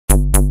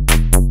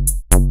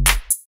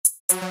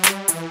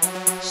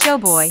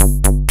Showboy.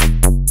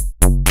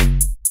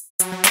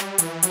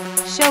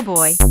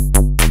 Showboy.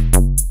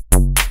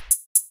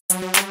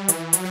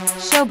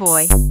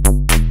 Showboy.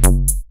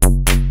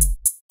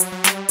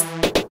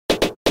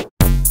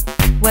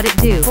 What it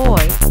do,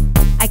 boy?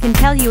 I can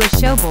tell you a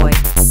showboy.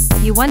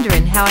 You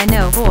wonderin' how I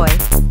know, boy?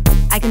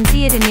 I can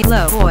see it in you,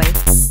 low, boy.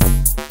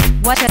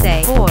 Whatcha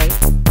say, boy?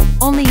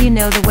 Only you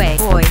know the way,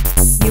 boy.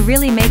 You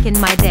really making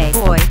my day,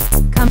 boy.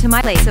 Come to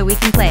my place so we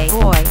can play,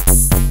 boy.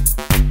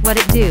 What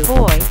it do,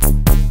 boy?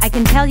 I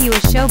can tell you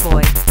a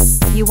showboy.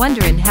 You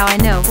wonderin' how I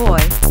know, boy?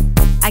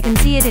 I can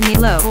see it in you,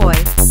 low, boy.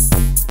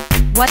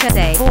 Whatcha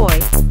say, boy?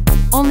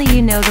 Only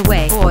you know the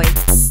way, boy.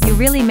 You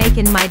really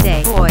making my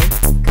day, boy.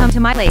 Come to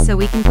my place so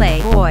we can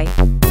play, boy.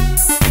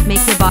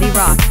 Make your body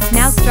rock.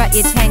 Now strut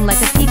your tang like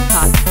a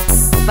peacock.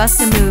 Bust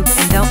a move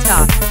and don't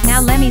stop.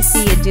 Now let me see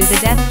you do the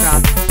death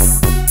drop.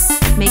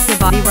 Make your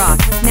body rock.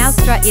 Now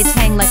strut your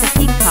tang like a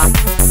peacock.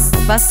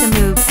 Bust a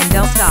move and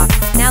don't stop.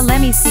 Now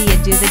let me see you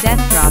do the death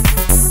drop.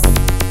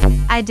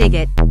 I dig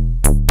it.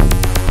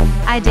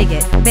 I dig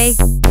it, bae.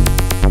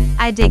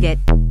 I dig it.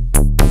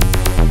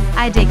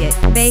 I dig it,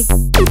 bae.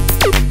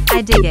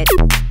 I dig it.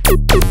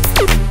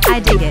 I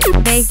dig it,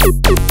 bae.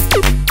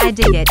 I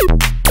dig it.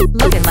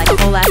 Looking like a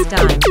whole ass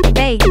dime,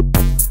 bae.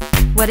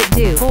 What it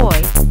do,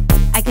 boy?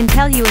 I can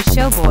tell you a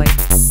showboy.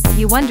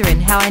 You wonderin'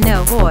 how I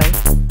know, boy?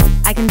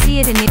 I can see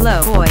it in you,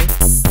 low, boy.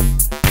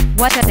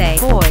 Whatcha say,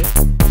 boy?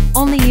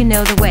 Only you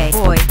know the way,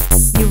 boy.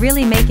 You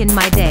really making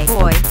my day,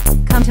 boy.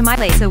 Come to my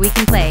place so we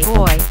can play,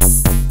 boy.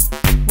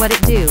 What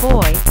it do,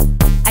 boy?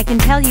 I can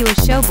tell you a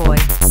showboy.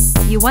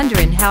 You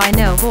wonderin' how I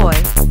know, boy?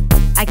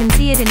 I can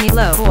see it in you,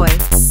 low, boy.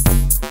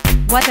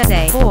 Whatcha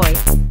say, boy?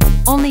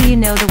 Only you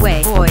know the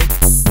way, boy.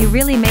 You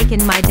really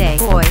making my day,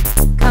 boy.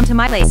 Come to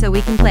my place so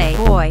we can play,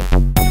 boy.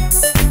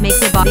 Make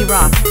your body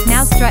rock.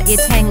 Now strut your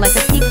tang like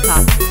a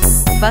peacock.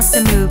 Bust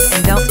a move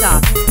and don't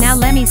stop. Now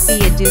let me see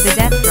you do the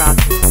death drop.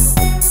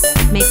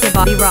 Make your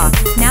body rock.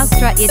 Now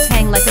strut your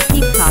tang like a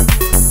peacock.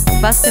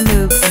 Bust a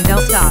move and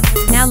don't stop.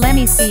 Now let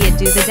me see you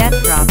do the death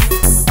drop.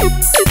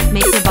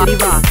 Make your body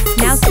rock.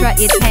 Now strut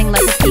your tang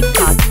like a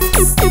peacock.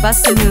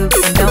 Bust a move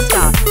and don't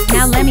stop.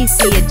 Now let me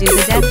see you do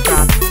the death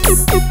drop.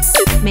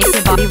 Make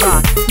your body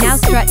rock. Now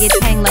strut your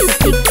tang like a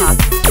peacock.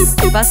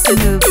 Bust a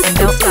move and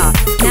don't stop.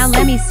 Now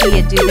let me see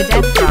you do the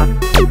death drop.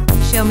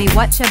 Show me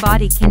what your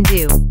body can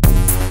do.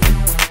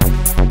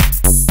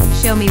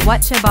 Show me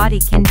what your body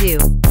can do.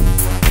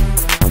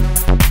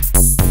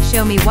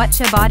 Show me what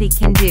your body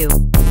can do.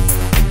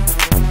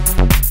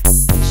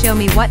 Show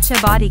me what your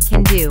body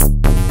can do.